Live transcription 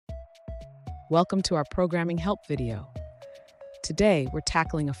Welcome to our programming help video. Today, we're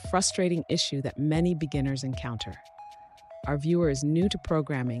tackling a frustrating issue that many beginners encounter. Our viewer is new to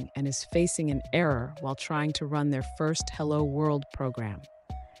programming and is facing an error while trying to run their first Hello World program.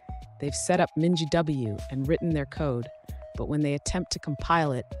 They've set up MinGW and written their code, but when they attempt to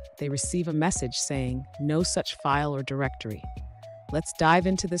compile it, they receive a message saying, "No such file or directory." Let's dive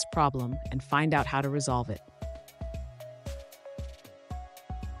into this problem and find out how to resolve it.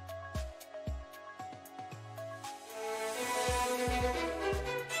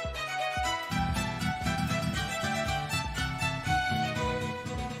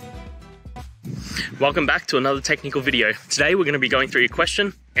 Welcome back to another technical video. Today we're going to be going through your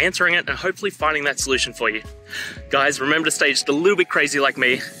question, answering it, and hopefully finding that solution for you. Guys, remember to stay just a little bit crazy like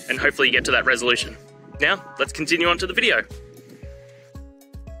me, and hopefully you get to that resolution. Now, let's continue on to the video.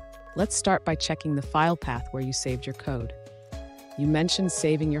 Let's start by checking the file path where you saved your code. You mentioned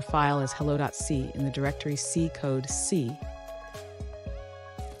saving your file as hello.c in the directory C code C.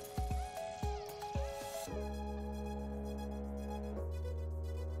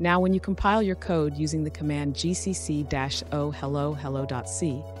 Now, when you compile your code using the command GCC-o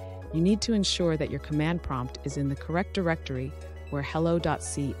hello.c, you need to ensure that your command prompt is in the correct directory where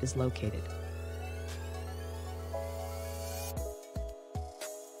hello.c is located.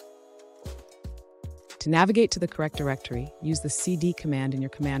 To navigate to the correct directory, use the cd command in your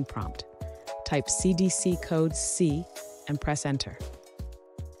command prompt. Type cdc code C and press enter.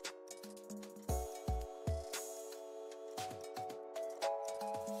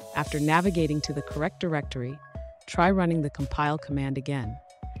 After navigating to the correct directory, try running the compile command again.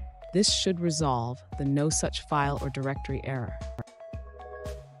 This should resolve the no such file or directory error.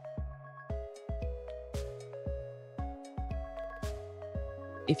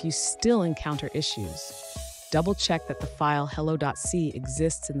 If you still encounter issues, double-check that the file hello.c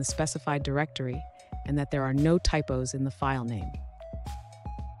exists in the specified directory and that there are no typos in the file name.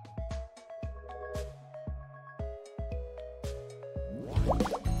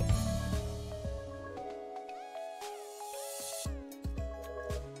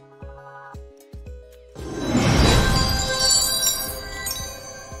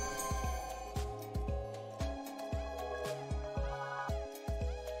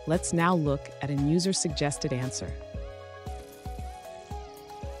 Let's now look at a user-suggested answer.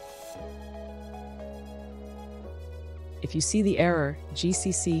 If you see the error,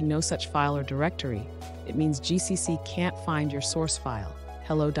 GCC no such file or directory, it means GCC can't find your source file,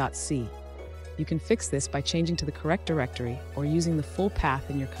 hello.c. You can fix this by changing to the correct directory or using the full path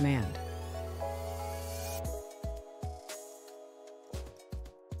in your command.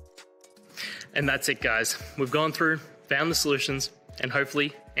 And that's it, guys. We've gone through, found the solutions, and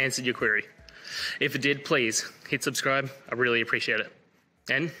hopefully answered your query. If it did, please hit subscribe. I really appreciate it.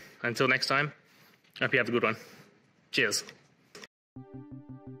 And until next time, I hope you have a good one. Cheers.